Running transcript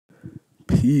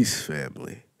Peace,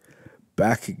 family.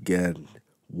 Back again,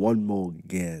 one more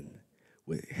again,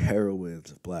 with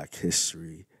heroines of Black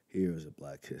history, heroes of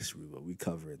Black history, but we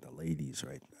covering the ladies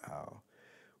right now.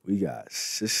 We got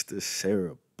Sister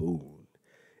Sarah Boone.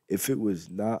 If it was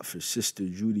not for Sister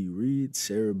Judy Reed,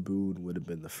 Sarah Boone would have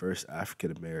been the first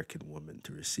African American woman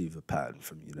to receive a patent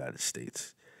from the United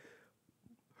States.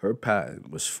 Her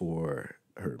patent was for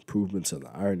her improvements on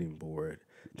the ironing board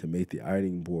to make the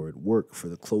ironing board work for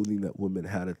the clothing that women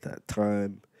had at that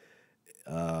time.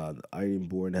 The ironing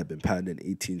board had been patented in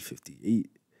 1858.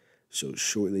 So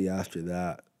shortly after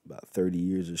that, about 30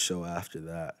 years or so after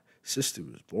that, Sister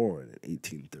was born in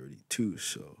 1832.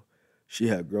 So she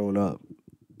had grown up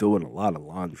doing a lot of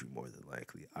laundry, more than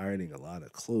likely, ironing a lot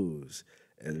of clothes.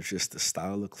 And it's just the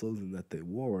style of clothing that they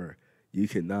wore. You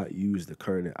cannot use the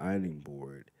current ironing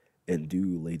board and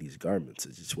do ladies' garments.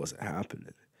 It just wasn't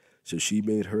happening. So she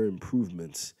made her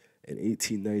improvements in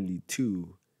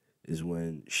 1892 is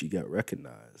when she got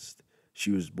recognized. She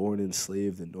was born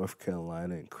enslaved in North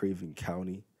Carolina in Craven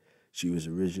County. She was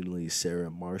originally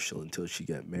Sarah Marshall until she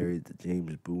got married to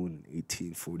James Boone in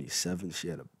 1847. She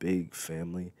had a big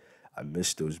family. I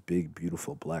miss those big,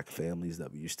 beautiful black families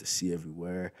that we used to see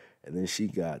everywhere. And then she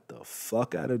got the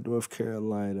fuck out of North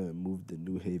Carolina and moved to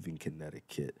New Haven,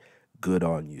 Connecticut. Good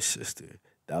on you, sister.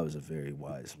 That was a very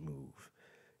wise move.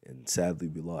 And sadly,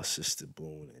 we lost Sister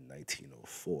Boone in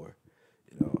 1904.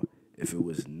 You know, if it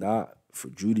was not for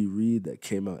Judy Reed that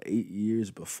came out 8 years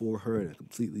before her in a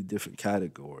completely different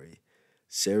category,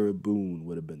 Sarah Boone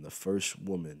would have been the first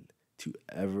woman to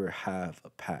ever have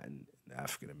a patent in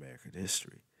African American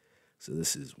history. So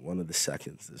this is one of the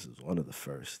seconds, this is one of the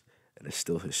first, and it's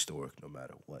still historic no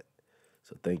matter what.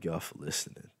 So thank y'all for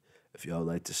listening. If y'all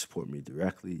would like to support me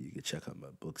directly, you can check out my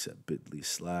books at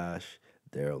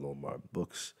bit.ly/Daryl Omar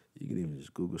Books. You can even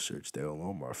just Google search Daryl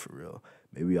Omar for real.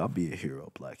 Maybe I'll be a hero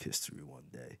of Black history one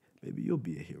day. Maybe you'll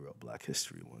be a hero of Black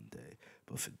history one day.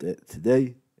 But for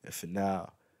today and for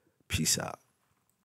now, peace out.